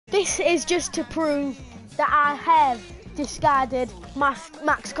this is just to prove that I have discarded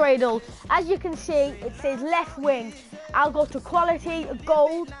Max Gradel. As you can see, it says left wing. I'll go to quality,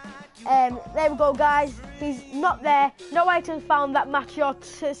 gold. There we go, guys. He's not there. No items found that match your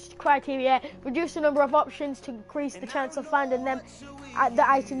criteria. Reduce the number of options to increase the chance of finding them at the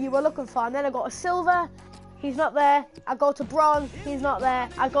item you were looking for. And then I go to silver. He's not there. I go to bronze. He's not there.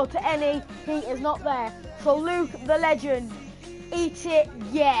 I go to any. He is not there. So Luke, the legend, eat it,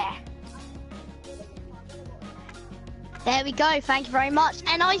 yeah. There we go. Thank you very much.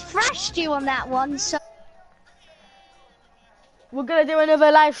 And I thrashed you on that one, so. We're gonna do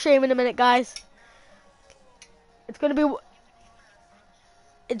another live stream in a minute, guys. It's gonna be one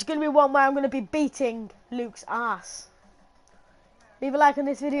where I'm gonna be beating Luke's ass. Leave a like on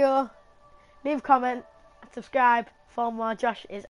this video, leave a comment, and subscribe for more. Josh is